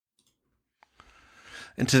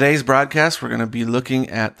In today's broadcast, we're going to be looking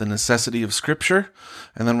at the necessity of Scripture,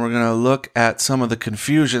 and then we're going to look at some of the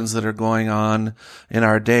confusions that are going on in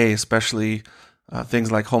our day, especially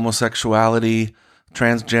things like homosexuality,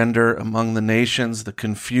 transgender among the nations, the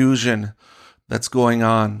confusion that's going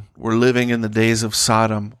on. We're living in the days of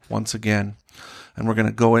Sodom once again, and we're going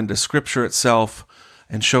to go into Scripture itself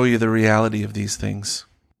and show you the reality of these things.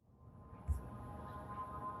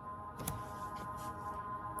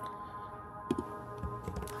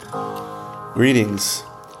 Greetings.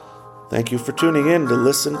 Thank you for tuning in to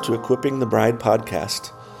listen to Equipping the Bride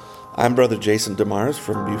podcast. I'm Brother Jason DeMars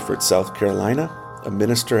from Beaufort, South Carolina, a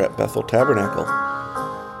minister at Bethel Tabernacle.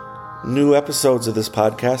 New episodes of this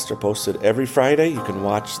podcast are posted every Friday. You can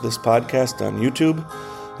watch this podcast on YouTube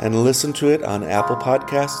and listen to it on Apple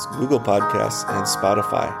Podcasts, Google Podcasts, and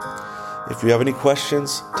Spotify. If you have any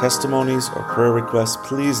questions, testimonies, or prayer requests,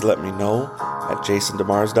 please let me know at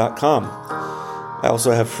jasondemars.com. I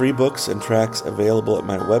also have free books and tracts available at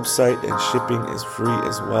my website, and shipping is free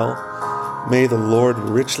as well. May the Lord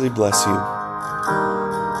richly bless you.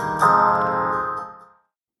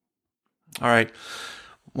 All right,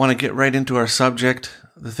 want to get right into our subject.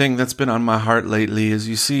 The thing that's been on my heart lately is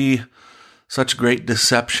you see such great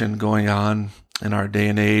deception going on in our day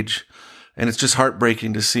and age, and it's just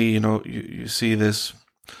heartbreaking to see. You see this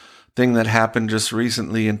thing that happened just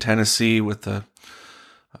recently in Tennessee with the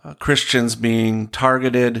Christians being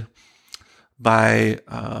targeted by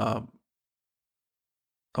a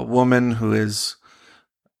woman who has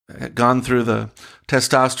gone through the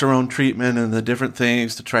testosterone treatment and the different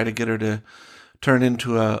things to try to get her to turn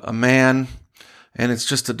into a man. And it's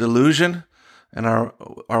just a delusion. And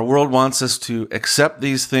our world wants us to accept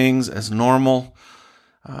these things as normal.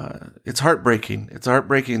 It's heartbreaking. It's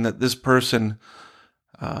heartbreaking that this person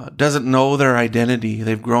doesn't know their identity.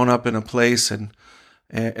 They've grown up in a place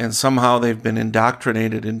and somehow they've been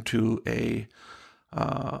indoctrinated into a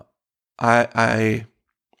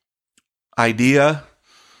idea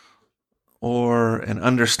or an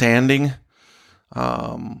understanding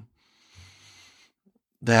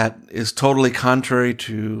that is totally contrary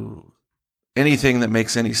to anything that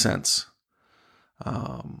makes any sense.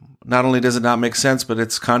 Not only does it not make sense, but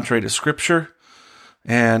it's contrary to Scripture,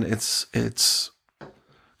 and it's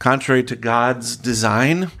contrary to God's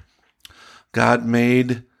design. God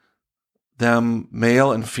made them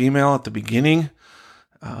male and female at the beginning.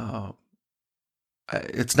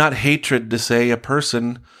 It's not hatred to say a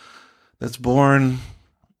person that's born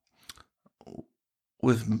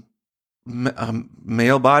with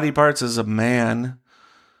male body parts is a man,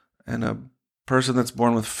 and a person that's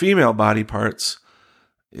born with female body parts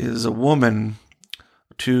is a woman,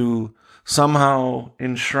 to somehow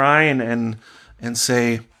enshrine and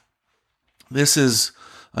say, this is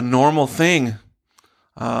a normal thing.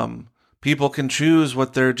 People can choose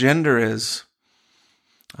what their gender is.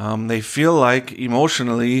 They feel like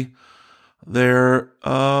emotionally they're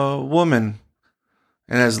a woman.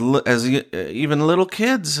 And as even little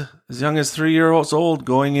kids, as young as 3 years old,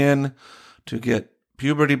 going in to get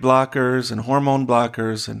puberty blockers and hormone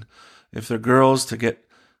blockers, and if they're girls, to get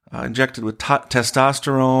injected with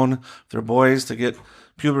testosterone, if they're boys, to get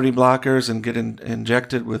puberty blockers and get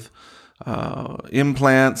injected with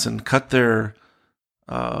implants and cut their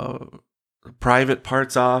private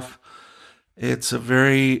parts off. It's a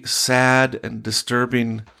very sad and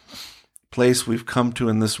disturbing place we've come to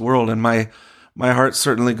in this world, and my heart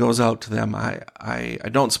certainly goes out to them. I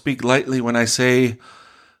don't speak lightly when I say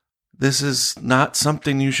this is not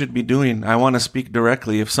something you should be doing. I want to speak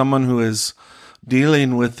directly. If someone who is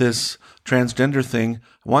dealing with this transgender thing,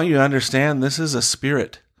 I want you to understand this is a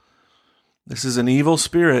spirit. This is an evil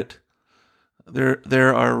spirit.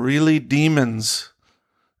 There are really demons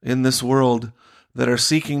in this world that are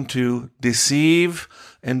seeking to deceive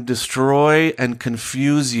and destroy and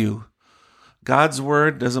confuse you. God's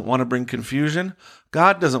word doesn't want to bring confusion.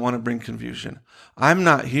 God doesn't want to bring confusion. I'm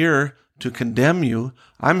not here to condemn you.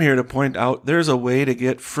 I'm here to point out there's a way to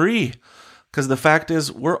get free. Because the fact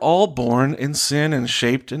is, we're all born in sin and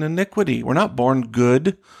shaped in iniquity. We're not born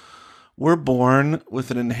good. We're born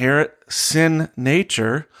with an inherent sin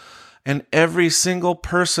nature. And every single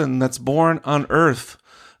person that's born on earth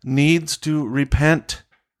needs to repent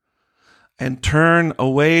and turn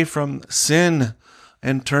away from sin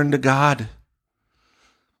and turn to God.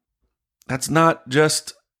 That's not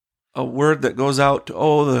just a word that goes out to,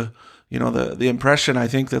 the impression I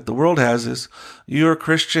think that the world has is you're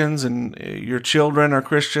Christians and your children are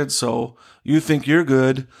Christians, so you think you're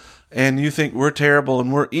good and you think we're terrible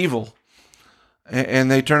and we're evil. And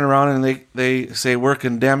they turn around and they say we're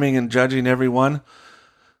condemning and judging everyone.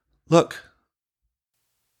 Look,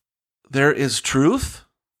 there is truth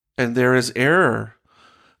and there is error.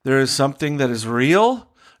 There is something that is real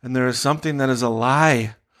and there is something that is a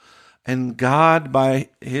lie. And God, by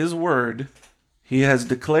His word, He has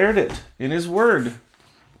declared it in His word,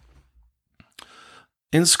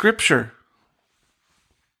 in Scripture.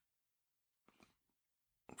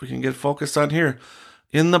 If we can get focused on here.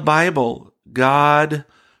 In the Bible, God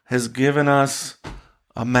has given us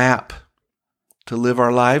a map to live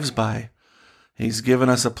our lives by. He's given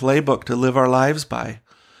us a playbook to live our lives by.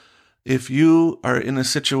 If you are in a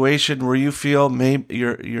situation where you feel maybe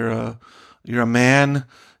you're a man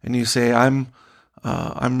and you say I'm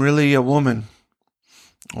really a woman,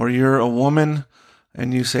 or you're a woman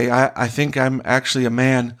and you say I think I'm actually a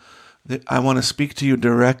man, I want to speak to you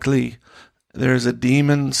directly. There's a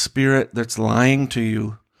demon spirit that's lying to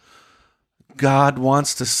you. God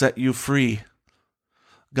wants to set you free.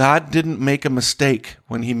 God didn't make a mistake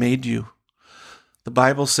when He made you. The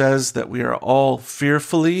Bible says that we are all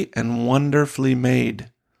fearfully and wonderfully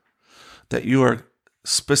made, that you are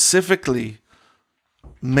specifically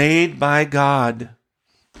made by God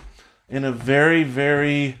in a very,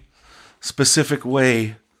 very specific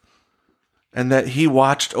way, and that He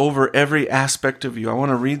watched over every aspect of you. I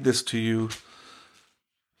want to read this to you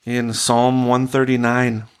in Psalm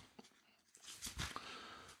 139.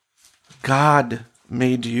 God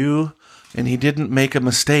made you, and He didn't make a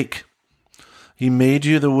mistake. He made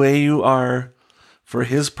you the way you are for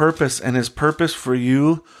His purpose, and His purpose for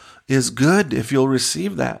you is good if you'll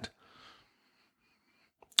receive that.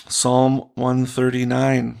 Psalm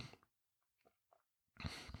 139.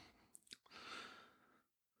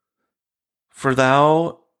 For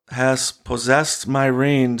Thou hast possessed my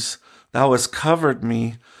reins, Thou hast covered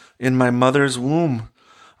me in my mother's womb.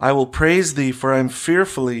 I will praise Thee, for I am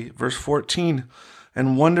fearfully, verse 14,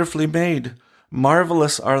 and wonderfully made.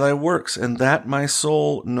 Marvelous are Thy works, and that my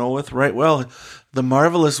soul knoweth right well. The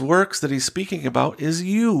marvelous works that He's speaking about is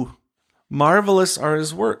you. Marvelous are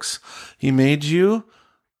His works. He made you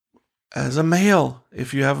as a male,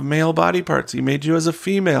 if you have male body parts. He made you as a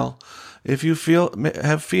female, if you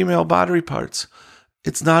have female body parts.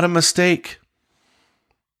 It's not a mistake.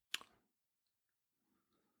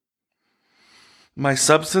 My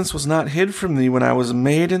substance was not hid from Thee when I was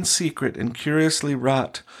made in secret and curiously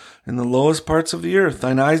wrought in the lowest parts of the earth.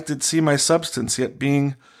 Thine eyes did see my substance, yet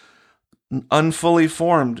being unfully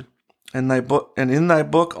formed. And in Thy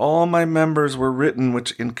book all my members were written,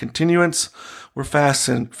 which in continuance were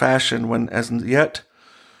fashioned, when as yet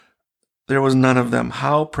there was none of them.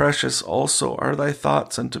 How precious also are Thy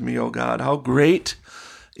thoughts unto me, O God! How great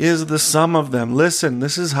is the sum of them! Listen,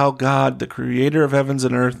 this is how God, the creator of heavens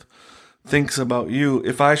and earth, thinks about you.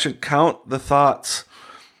 If I should count the thoughts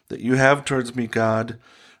that you have towards me, God,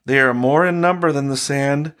 they are more in number than the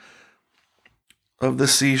sand of the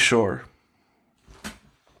seashore.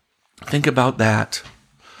 Think about that.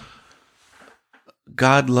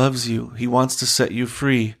 God loves you. He wants to set you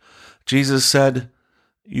free. Jesus said,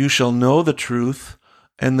 "You shall know the truth,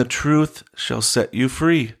 and the truth shall set you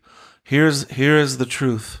free." Here is the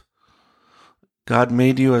truth. God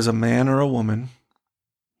made you as a man or a woman.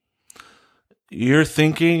 You're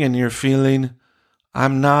thinking and you're feeling,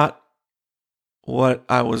 I'm not what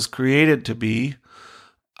I was created to be.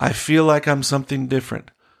 I feel like I'm something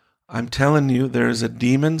different. I'm telling you, there is a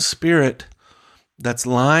demon spirit that's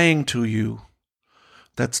lying to you,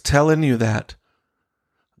 that's telling you that.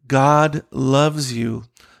 God loves you.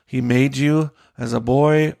 He made you as a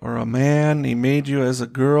boy or a man. He made you as a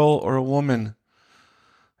girl or a woman.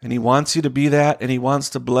 And He wants you to be that, and He wants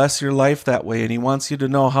to bless your life that way, and He wants you to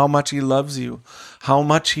know how much He loves you, how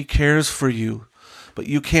much He cares for you. But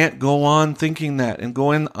you can't go on thinking that and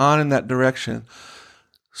going on in that direction.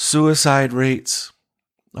 Suicide rates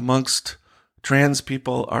amongst trans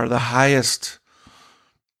people are the highest.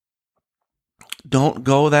 Don't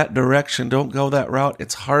go that direction. Don't go that route.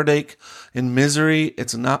 It's heartache and misery.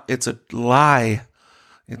 It's a lie.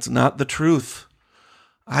 It's not the truth.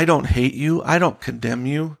 I don't hate you. I don't condemn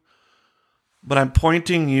you. But I'm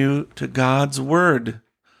pointing you to God's word.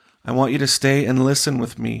 I want you to stay and listen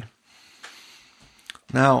with me.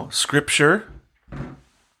 Now, Scripture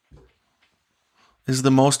is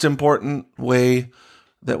the most important way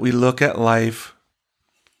that we look at life.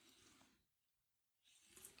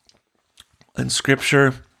 And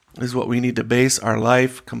Scripture is what we need to base our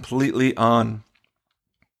life completely on.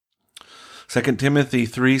 2 Timothy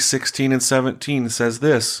 3:16 and 17 says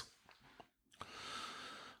this: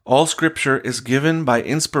 all Scripture is given by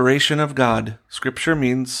inspiration of God. Scripture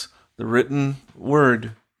means the written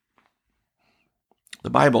word, the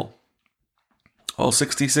Bible, all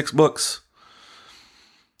 66 books.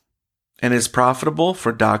 and is profitable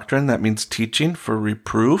for doctrine, that means teaching, for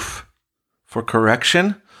reproof, for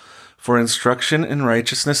correction, for instruction in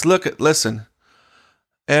righteousness. Listen,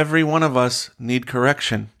 every one of us need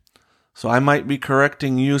correction. So I might be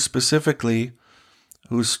correcting you specifically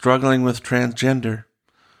who's struggling with transgender.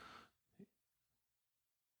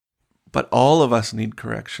 But all of us need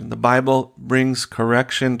correction. The Bible brings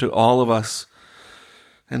correction to all of us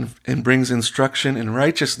and brings instruction in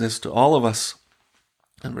righteousness to all of us.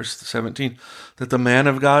 In verse 17, that the man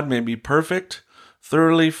of God may be perfect,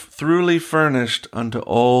 thoroughly furnished unto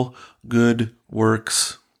all good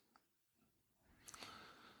works.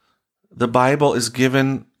 The Bible is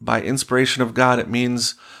given by inspiration of God. It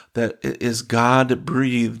means that it is God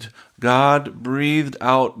breathed. God breathed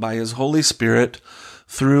out by His Holy Spirit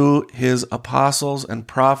through His apostles and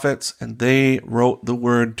prophets, and they wrote the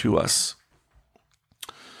word to us.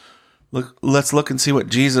 Let's look and see what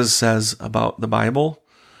Jesus says about the Bible.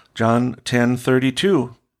 John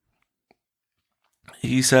 10:32.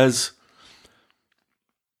 He says,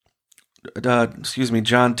 John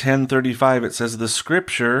 10:35, it says, the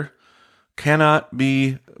Scripture cannot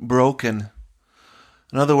be broken.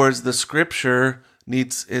 In other words, the Scripture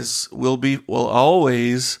will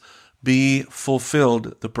always be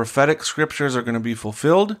fulfilled. The prophetic Scriptures are going to be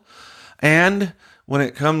fulfilled, and when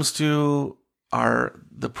it comes to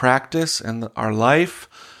the practice and our life,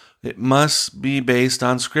 it must be based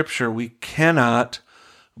on Scripture. We cannot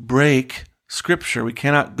break Scripture. We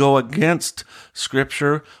cannot go against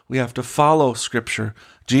Scripture. We have to follow Scripture.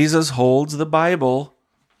 Jesus holds the Bible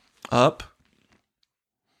up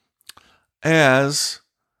as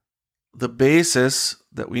the basis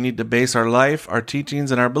that we need to base our life, our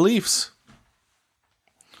teachings, and our beliefs.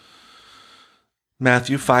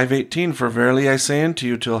 Matthew 5:18, for verily I say unto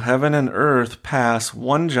you, till heaven and earth pass,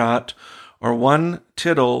 one jot or one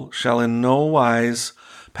tittle shall in no wise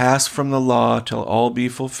pass from the law till all be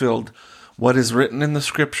fulfilled. What is written in the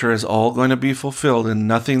Scripture is all going to be fulfilled, and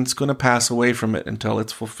nothing's going to pass away from it until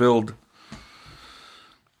it's fulfilled.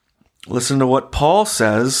 Listen to what Paul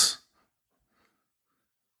says.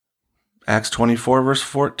 Acts 24, verse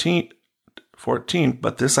 14,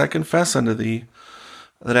 but this I confess unto thee,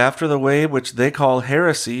 that after the way which they call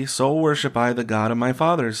heresy, so worship I the God of my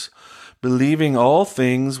fathers, believing all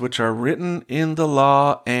things which are written in the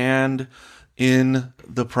law and in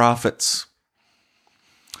the prophets.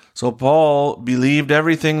 So Paul believed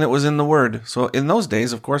everything that was in the Word. So in those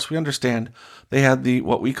days, of course, we understand they had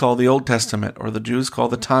what we call the Old Testament, or the Jews call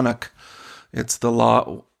the Tanakh. It's the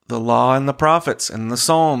law and the prophets and the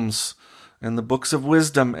Psalms and the books of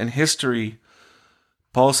wisdom and history.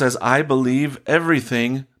 Paul says, I believe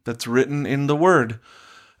everything that's written in the Word.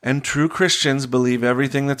 And true Christians believe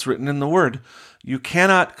everything that's written in the Word. You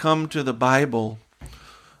cannot come to the Bible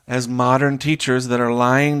as modern teachers that are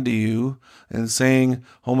lying to you and saying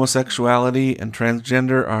homosexuality and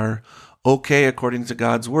transgender are okay according to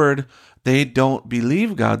God's Word. They don't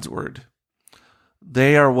believe God's Word.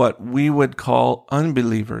 They are what we would call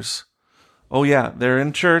unbelievers. Oh yeah, they're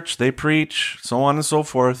in church, they preach, so on and so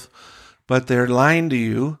forth, but they're lying to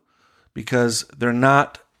you because they're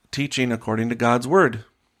not teaching according to God's Word.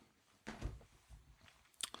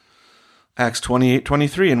 Acts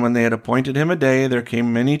 28:23, and when they had appointed him a day, there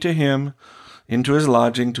came many to him into his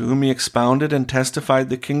lodging, to whom he expounded and testified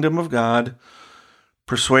the kingdom of God,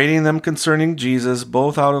 persuading them concerning Jesus,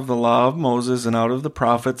 both out of the law of Moses and out of the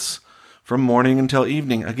prophets, from morning until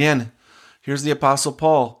evening. Again, here's the Apostle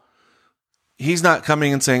Paul. He's not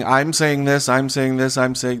coming and saying, I'm saying this, I'm saying this,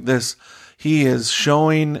 I'm saying this. He is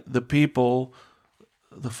showing the people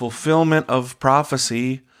the fulfillment of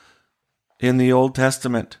prophecy in the Old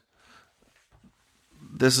Testament.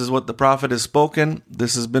 This is what the prophet has spoken.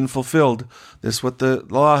 This has been fulfilled. This is what the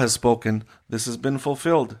law has spoken. This has been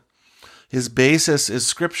fulfilled. His basis is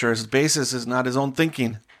Scripture. His basis is not his own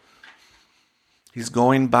thinking. He's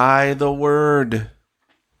going by the Word.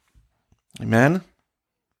 Amen?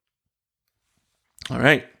 All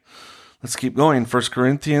right. Let's keep going. Let's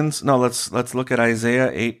look at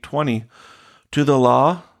Isaiah 8:20. To the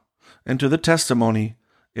law and to the testimony,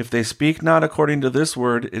 if they speak not according to this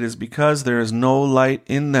word, it is because there is no light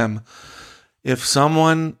in them. If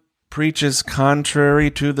someone preaches contrary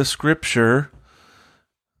to the Scripture,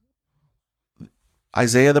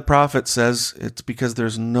 Isaiah the prophet says it's because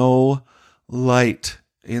there's no light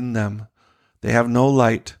in them. They have no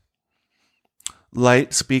light.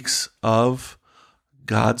 Light speaks of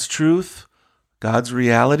God's truth, God's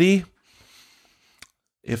reality.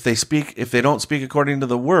 If they don't speak according to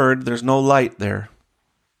the Word, there's no light there.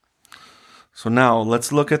 So now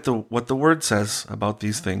let's look at what the Word says about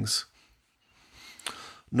these things.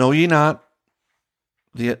 Know ye not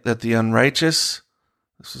that the unrighteous,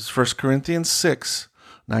 this is 1 Corinthians 6,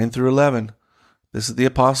 9 through 11. This is the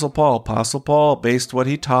Apostle Paul. Apostle Paul based what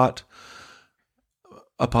he taught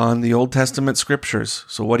upon the Old Testament scriptures.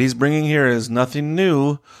 So what he's bringing here is nothing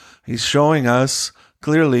new. He's showing us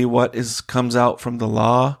clearly what comes out from the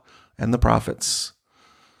law and the prophets.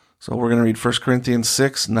 So we're going to read 1 Corinthians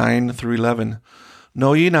 6, 9 through 11.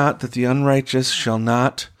 Know ye not that the unrighteous shall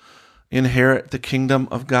not inherit the kingdom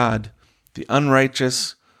of God? The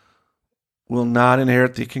unrighteous will not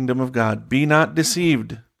inherit the kingdom of God. Be not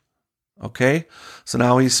deceived. Okay? So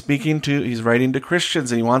now he's writing to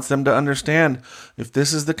Christians, and he wants them to understand, if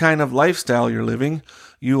this is the kind of lifestyle you're living,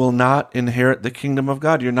 you will not inherit the kingdom of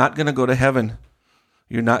God. You're not going to go to heaven.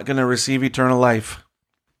 You're not going to receive eternal life.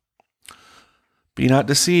 Be not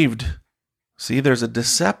deceived. See, there's a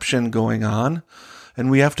deception going on,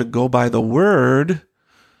 and we have to go by the word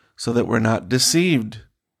so that we're not deceived.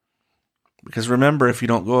 Because remember, if you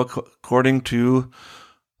don't go according to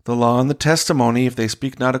the law and the testimony, if they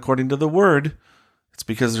speak not according to the word, it's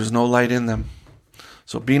because there's no light in them.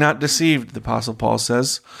 So be not deceived, the Apostle Paul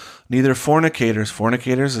says. Neither fornicators.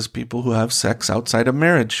 Fornicators is people who have sex outside of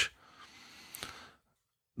marriage.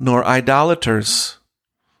 Nor idolaters.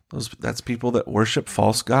 That's people that worship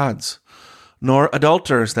false gods. Nor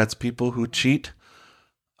adulterers. That's people who cheat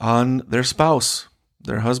on their spouse,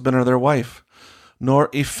 their husband or their wife. Nor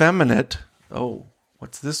effeminate. Oh,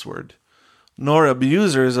 what's this word? Nor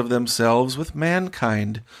abusers of themselves with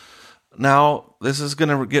mankind. Now, this is going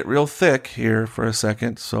to get real thick here for a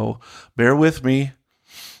second, so bear with me.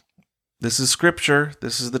 This is scripture.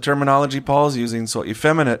 This is the terminology Paul's using. So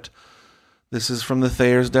effeminate, this is from the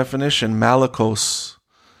Thayer's definition, malakos.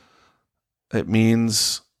 It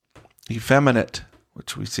means effeminate,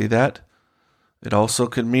 which we see that. It also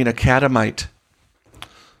could mean a catamite.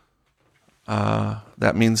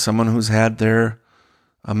 That means someone who's had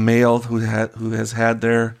a male who has had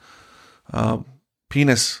their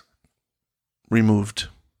penis removed.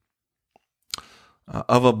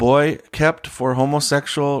 Of a boy kept for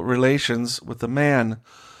homosexual relations with a man.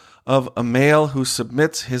 Of a male who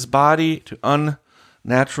submits his body to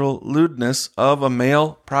unnatural lewdness. Of a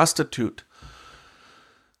male prostitute.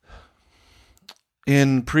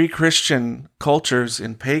 In pre-Christian cultures,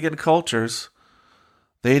 in pagan cultures,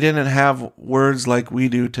 they didn't have words like we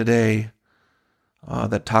do today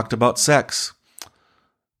that talked about sex.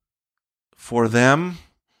 For them,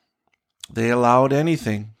 they allowed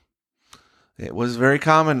anything. It was very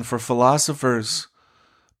common for philosophers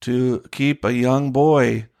to keep a young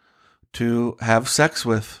boy to have sex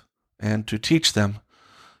with and to teach them.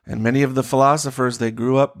 And many of the philosophers, they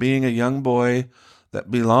grew up being a young boy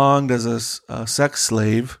that belonged as a sex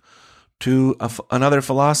slave to another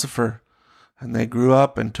philosopher. And they grew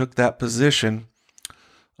up and took that position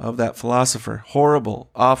of that philosopher.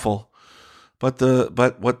 Horrible, awful. But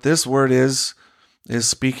what this word is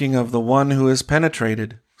speaking of the one who is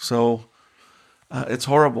penetrated. So it's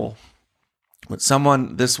horrible. But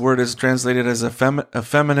this word is translated as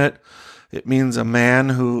effeminate. It means a man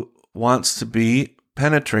who wants to be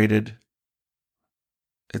penetrated.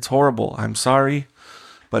 It's horrible. I'm sorry,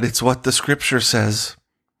 but it's what the scripture says.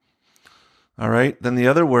 All right. Then the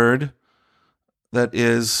other word that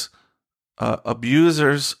is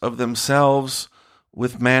abusers of themselves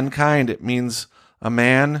with mankind. It means a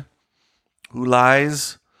man who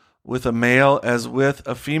lies with a male as with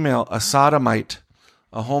a female, a sodomite,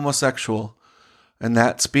 a homosexual. And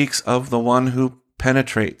that speaks of the one who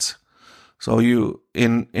penetrates. So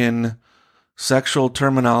in sexual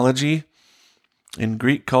terminology, in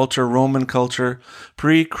Greek culture, Roman culture,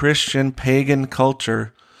 pre-Christian pagan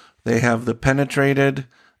culture, they have the penetrated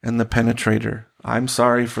and the penetrator. I'm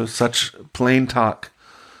sorry for such plain talk,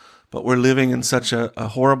 but we're living in such a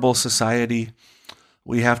horrible society.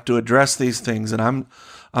 We have to address these things, and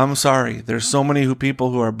I'm sorry. There's so many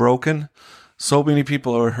people who are broken, so many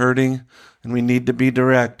people who are hurting, and we need to be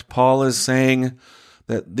direct. Paul is saying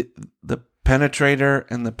that the penetrator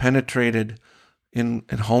and the penetrated in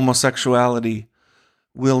homosexuality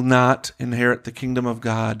will not inherit the kingdom of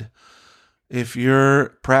God. If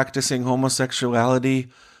you're practicing homosexuality,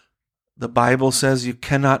 the Bible says you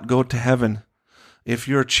cannot go to heaven. If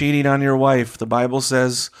you're cheating on your wife, the Bible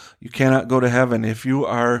says you cannot go to heaven. If you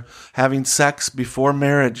are having sex before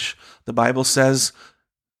marriage, the Bible says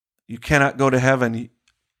you cannot go to heaven.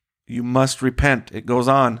 You must repent. It goes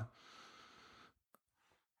on.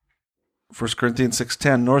 1 Corinthians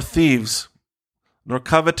 6:10, nor thieves, nor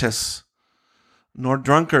covetous, nor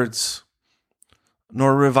drunkards,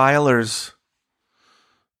 nor revilers,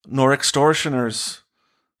 nor extortioners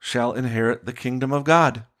shall inherit the kingdom of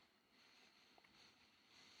God.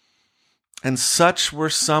 And such were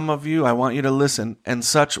some of you. I want you to listen. And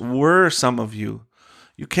such were some of you.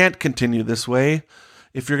 You can't continue this way.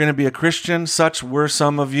 If you're going to be a Christian, such were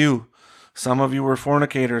some of you. Some of you were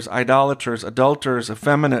fornicators, idolaters, adulterers,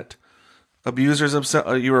 effeminate, abusers of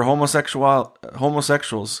you were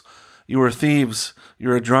homosexuals, you were thieves, you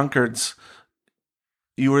were drunkards,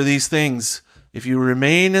 you were these things. If you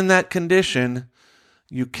remain in that condition,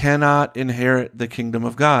 you cannot inherit the kingdom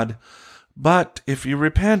of God. But if you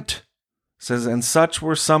repent, it says, and such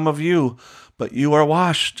were some of you, but you are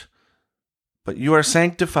washed, but you are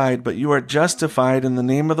sanctified, but you are justified in the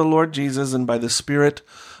name of the Lord Jesus and by the Spirit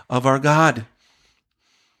of our God.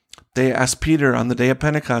 They asked Peter on the day of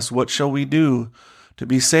Pentecost, what shall we do to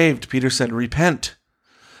be saved? Peter said, repent.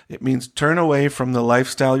 It means turn away from the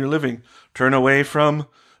lifestyle you're living. Turn away from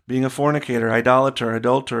being a fornicator, idolater,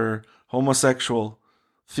 adulterer, homosexual,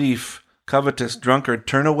 thief, covetous, drunkard.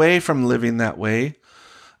 Turn away from living that way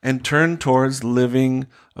and turn towards living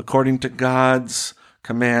according to God's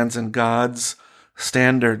commands and God's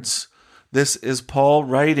standards. This is Paul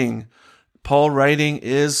writing. Paul writing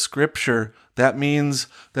is Scripture. That means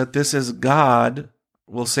that this is God.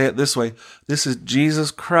 We'll say it this way. This is Jesus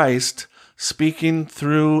Christ speaking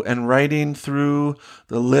through and writing through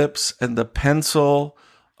the lips and the pencil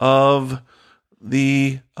of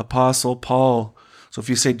the Apostle Paul. So if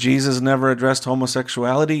you say Jesus never addressed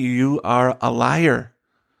homosexuality, you are a liar.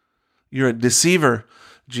 You're a deceiver.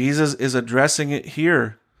 Jesus is addressing it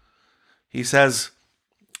here. He says,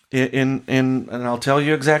 and I'll tell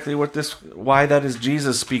you exactly why that is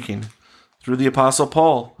Jesus speaking through the Apostle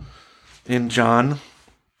Paul in John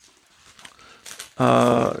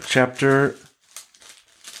chapter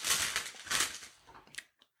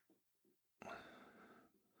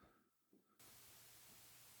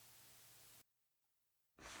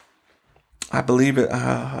 14.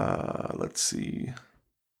 Let's see.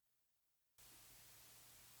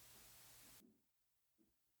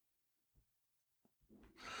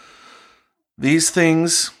 These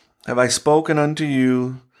things have I spoken unto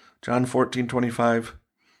you, John 14:25,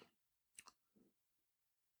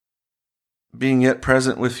 being yet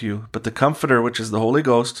present with you. But the Comforter, which is the Holy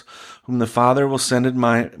Ghost, whom the Father will send in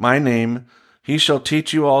my name, he shall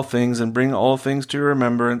teach you all things and bring all things to your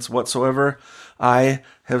remembrance, whatsoever I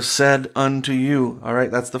have said unto you. All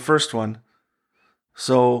right, that's the first one.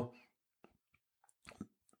 So,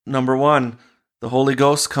 number one, the Holy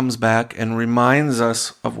Ghost comes back and reminds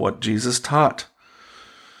us of what Jesus taught.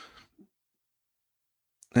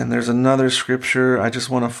 And there's another scripture. I just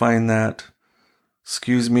want to find that.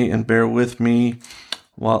 Excuse me and bear with me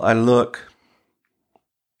while I look.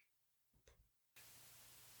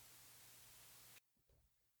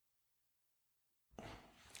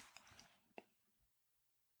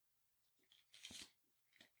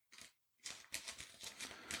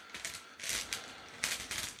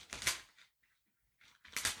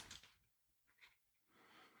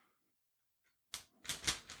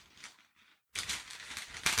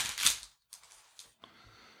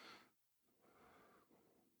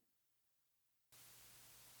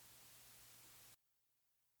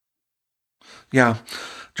 Yeah,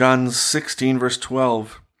 John 16, verse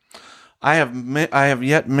 12. I have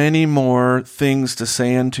yet many more things to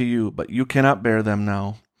say unto you, but you cannot bear them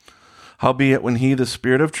now. Howbeit, when he, the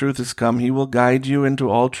Spirit of truth, is come, he will guide you into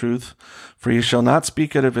all truth. For he shall not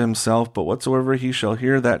speak it of himself, but whatsoever he shall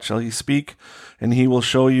hear, that shall he speak, and he will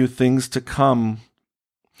show you things to come.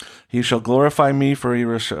 He shall glorify me, for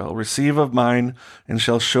he shall receive of mine, and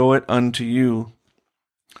shall show it unto you.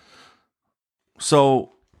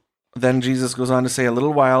 So then Jesus goes on to say, a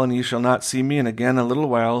little while, and ye shall not see me, and again a little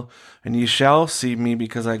while, and ye shall see me,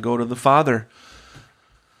 because I go to the Father.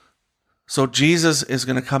 So Jesus is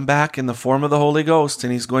going to come back in the form of the Holy Ghost,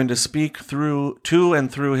 and he's going to speak to and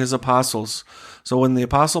through his apostles. So when the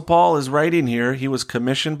Apostle Paul is writing here, he was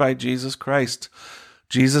commissioned by Jesus Christ.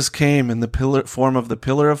 Jesus came in the form of the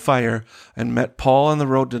pillar of fire and met Paul on the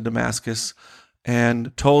road to Damascus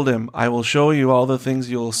and told him, I will show you all the things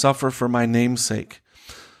you will suffer for my name's sake.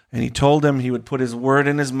 And he told him he would put his word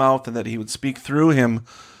in his mouth and that he would speak through him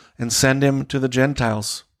and send him to the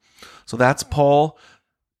Gentiles. So that's Paul.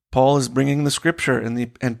 Paul is bringing the scripture,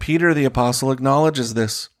 and Peter the apostle acknowledges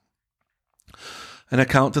this. An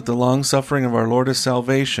account that the long suffering of our Lord is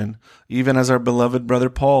salvation, even as our beloved brother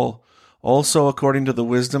Paul, also according to the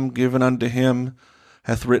wisdom given unto him,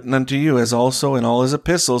 hath written unto you, as also in all his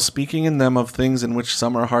epistles, speaking in them of things in which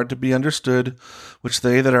some are hard to be understood, which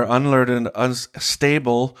they that are unlearned and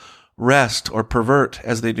unstable wrest or pervert,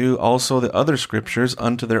 as they do also the other scriptures,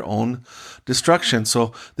 unto their own destruction.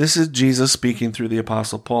 So this is Jesus speaking through the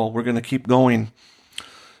Apostle Paul. We're going to keep going.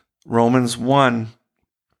 Romans 1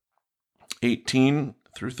 18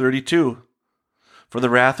 through 32. For the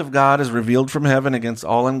wrath of God is revealed from heaven against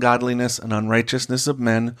all ungodliness and unrighteousness of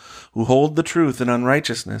men who hold the truth in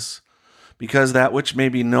unrighteousness, because that which may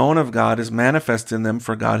be known of God is manifest in them,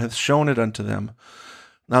 for God hath shown it unto them.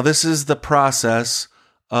 Now this is the process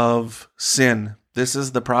of sin. This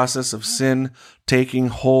is the process of sin taking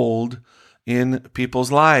hold in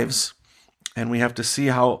people's lives. And we have to see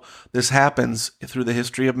how this happens through the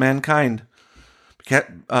history of mankind.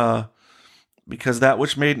 Because that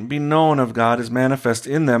which may be known of God is manifest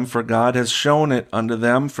in them, for God has shown it unto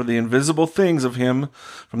them. For the invisible things of him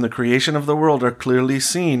from the creation of the world are clearly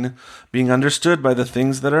seen, being understood by the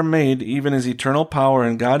things that are made, even his eternal power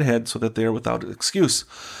and Godhead, so that they are without excuse.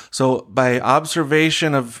 So by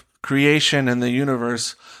observation of creation and the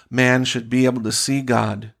universe, man should be able to see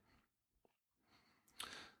God.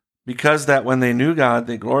 Because that when they knew God,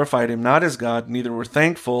 they glorified him not as God, neither were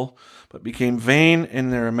thankful, but became vain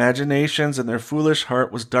in their imaginations, and their foolish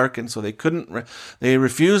heart was darkened. So they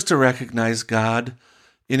refused to recognize God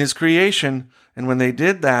in his creation. And when they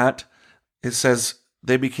did that, it says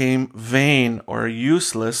they became vain or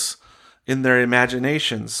useless in their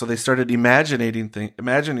imaginations. So they started imagining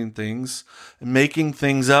things and making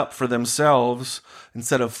things up for themselves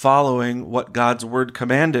instead of following what God's word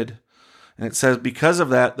commanded. And it says, because of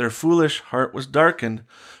that, their foolish heart was darkened,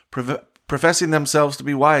 professing themselves to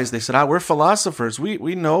be wise. They said, we're philosophers.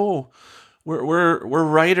 We know. We're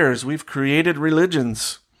writers. We've created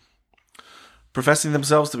religions. Professing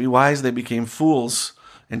themselves to be wise, they became fools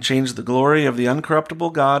and changed the glory of the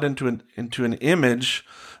uncorruptible God into an image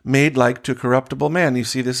made like to corruptible man. You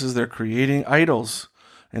see, this is they're creating idols,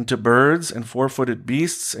 and to birds and four-footed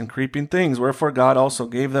beasts and creeping things. Wherefore God also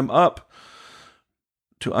gave them up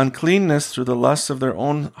to uncleanness through the lusts of their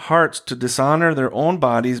own hearts, to dishonor their own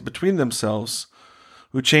bodies between themselves,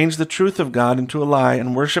 who changed the truth of God into a lie,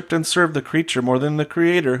 and worshipped and served the creature more than the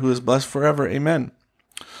Creator, who is blessed forever. Amen.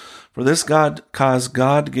 For this cause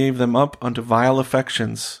God gave them up unto vile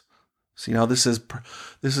affections. See, now this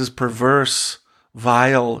is perverse,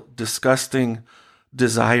 vile, disgusting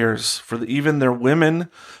desires. For even their women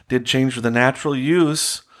did change the natural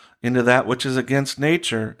use into that which is against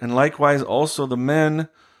nature. And likewise also the men,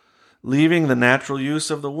 leaving the natural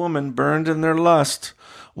use of the woman, burned in their lust,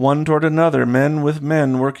 one toward another, men with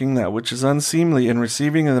men, working that which is unseemly, and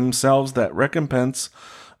receiving in themselves that recompense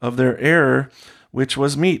of their error, which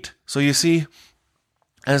was meet. So you see,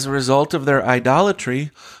 as a result of their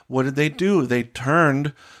idolatry, what did they do? They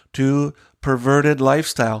turned to perverted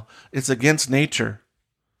lifestyle. It's against nature.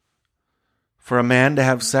 For a man to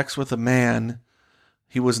have sex with a man,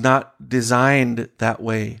 he was not designed that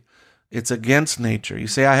way. It's against nature. You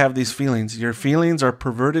say, I have these feelings. Your feelings are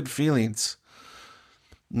perverted feelings.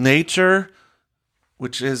 Nature,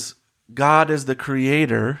 which is God is the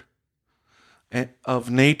creator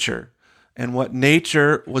of nature. And what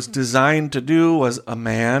nature was designed to do was a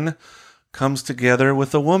man comes together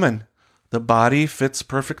with a woman. The body fits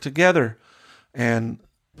perfect together. And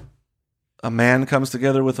a man comes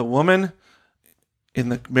together with a woman in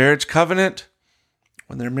the marriage covenant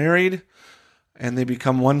when they're married, and they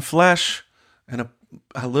become one flesh, and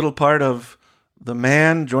a little part of the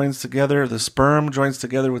man joins together, the sperm joins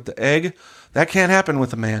together with the egg. That can't happen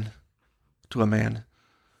with a man, to a man.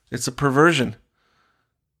 It's a perversion.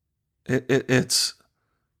 It's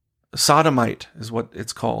sodomite is what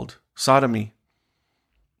it's called. Sodomy.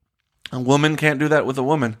 A woman can't do that with a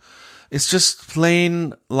woman. It's just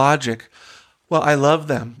plain logic. Well, I love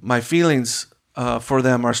them. My feelings for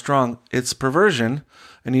them are strong. It's perversion.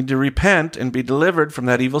 I need to repent and be delivered from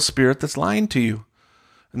that evil spirit that's lying to you.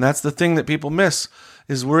 And that's the thing that people miss,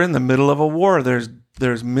 is we're in the middle of a war.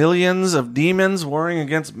 There's millions of demons warring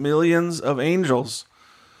against millions of angels.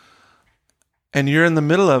 And you're in the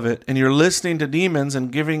middle of it, and you're listening to demons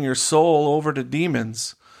and giving your soul over to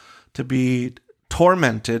demons to be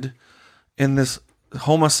tormented in this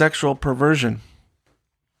homosexual perversion.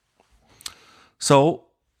 So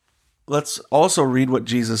let's also read what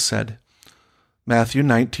Jesus said. Matthew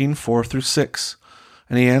 19:4-6.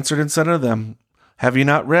 And he answered and said unto them, have ye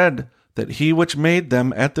not read that he which made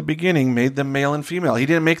them at the beginning made them male and female? He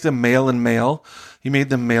didn't make them male and male. He made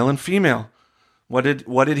them male and female. What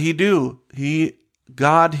did he do?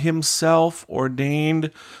 God himself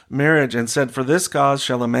ordained marriage and said, for this cause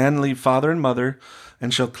shall a man leave father and mother,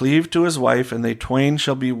 and shall cleave to his wife, and they twain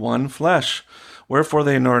shall be one flesh. Wherefore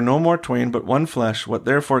they are no more twain, but one flesh. What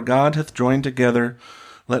therefore God hath joined together,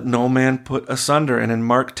 let no man put asunder. And in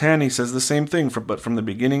Mark 10, he says the same thing. But from the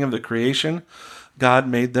beginning of the creation, God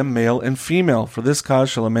made them male and female. For this cause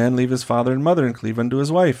shall a man leave his father and mother and cleave unto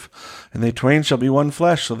his wife. And they twain shall be one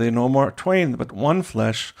flesh, so they no more twain, but one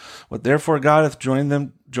flesh. What therefore God hath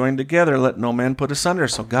joined together, let no man put asunder.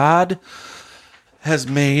 So God has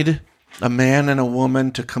made a man and a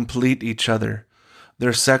woman to complete each other.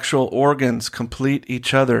 Their sexual organs complete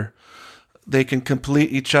each other. They can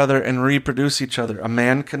complete each other and reproduce each other. A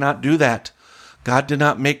man cannot do that. God did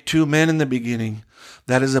not make two men in the beginning.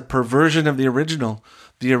 That is a perversion of the original.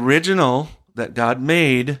 The original that God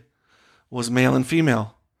made was male and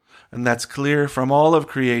female. And that's clear from all of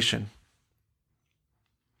creation.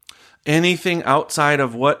 Anything outside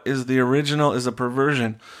of what is the original is a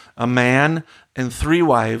perversion. A man and 3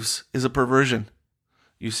 wives is a perversion.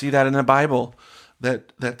 You see that in the Bible,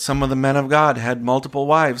 that some of the men of God had multiple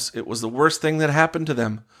wives. It was the worst thing that happened to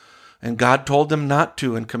them. And God told them not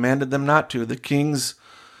to and commanded them not to. The kings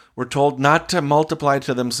were told not to multiply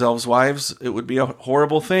to themselves wives. It would be a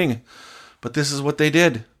horrible thing. But this is what they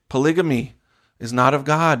did. Polygamy is not of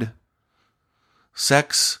God.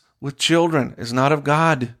 Sex with children is not of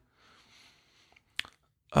God.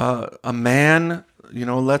 A man,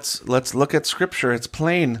 let's look at Scripture. It's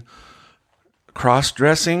plain.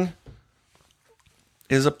 Cross-dressing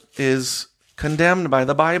is condemned by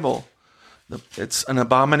the Bible. It's an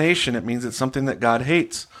abomination. It means it's something that God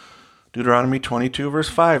hates. Deuteronomy 22, verse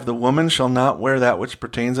 5, the woman shall not wear that which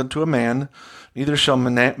pertains unto a man, neither shall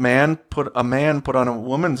a man put on a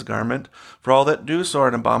woman's garment, for all that do so are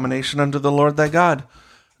an abomination unto the Lord thy God.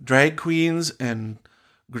 Drag queens and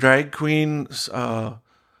drag queens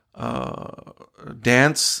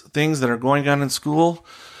dance things that are going on in school,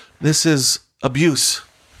 this is abuse.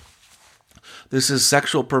 This is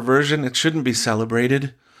sexual perversion. It shouldn't be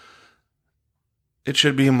celebrated. It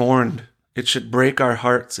should be mourned. It should break our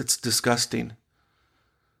hearts. It's disgusting.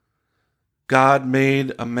 God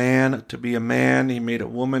made a man to be a man. He made a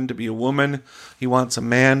woman to be a woman. He wants a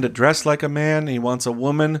man to dress like a man. He wants a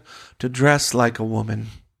woman to dress like a woman.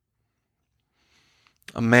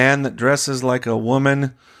 A man that dresses like a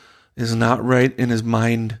woman is not right in his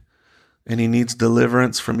mind, and he needs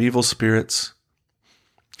deliverance from evil spirits.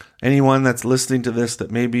 Anyone that's listening to this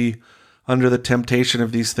that may be under the temptation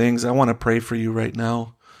of these things, I want to pray for you right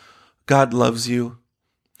now. God loves you.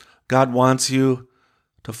 God wants you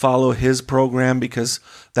to follow His program because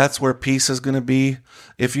that's where peace is going to be.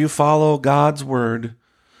 If you follow God's word,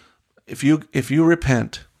 if you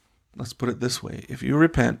repent, let's put it this way, if you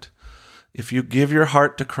repent, if you give your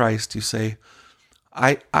heart to Christ, you say,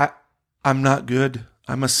 I'm not good.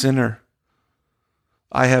 I'm a sinner.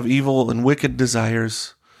 I have evil and wicked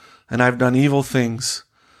desires, and I've done evil things.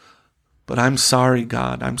 But I'm sorry,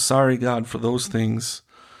 God. I'm sorry, God, for those things.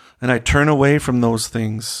 And I turn away from those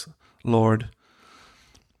things, Lord.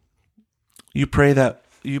 You pray that.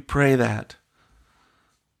 You pray that.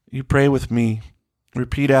 You pray with me.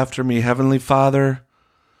 Repeat after me. Heavenly Father,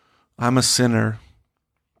 I'm a sinner.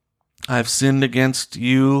 I've sinned against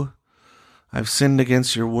you. I've sinned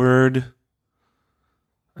against your word.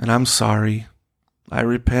 And I'm sorry. I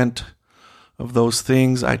repent of those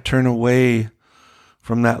things. I turn away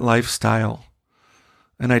from that lifestyle.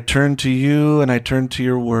 And I turn to you and I turn to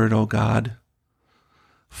your word, O God.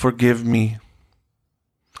 Forgive me.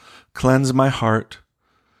 Cleanse my heart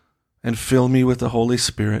and fill me with the Holy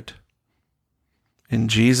Spirit. In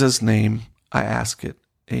Jesus' name, I ask it.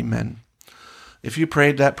 Amen. If you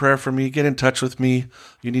prayed that prayer for me, get in touch with me.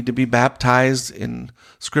 You need to be baptized in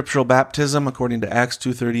scriptural baptism according to Acts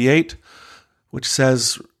 2:38, which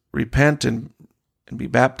says, repent and be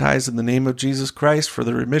baptized in the name of Jesus Christ for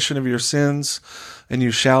the remission of your sins, and you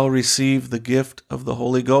shall receive the gift of the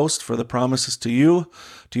Holy Ghost, for the promises to you,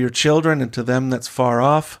 to your children, and to them that's far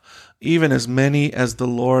off, even as many as the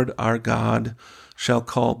Lord our God shall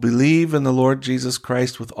call. Believe in the Lord Jesus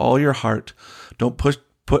Christ with all your heart.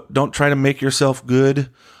 Don't try to make yourself good.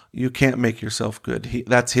 You can't make yourself good.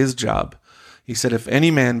 That's His job. He said, if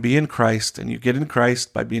any man be in Christ, and you get in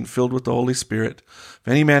Christ by being filled with the Holy Spirit, if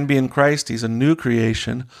any man be in Christ, he's a new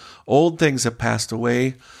creation. Old things have passed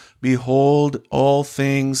away. Behold, all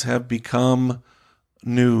things have become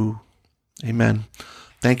new. Amen.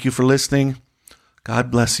 Thank you for listening.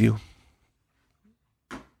 God bless you.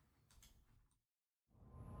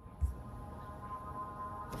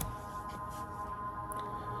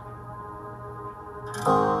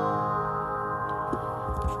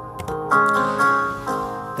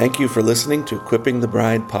 Thank you for listening to Equipping the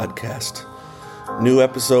Bride podcast. New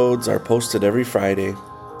episodes are posted every Friday.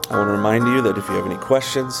 I want to remind you that if you have any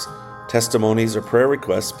questions, testimonies, or prayer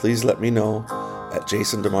requests, please let me know at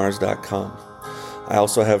jasondemars.com. I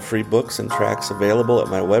also have free books and tracts available at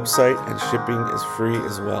my website, and shipping is free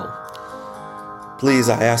as well. Please,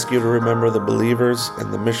 I ask you to remember the believers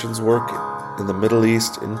and the missions work in the Middle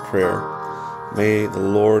East in prayer. May the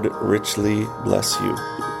Lord richly bless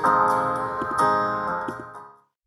you.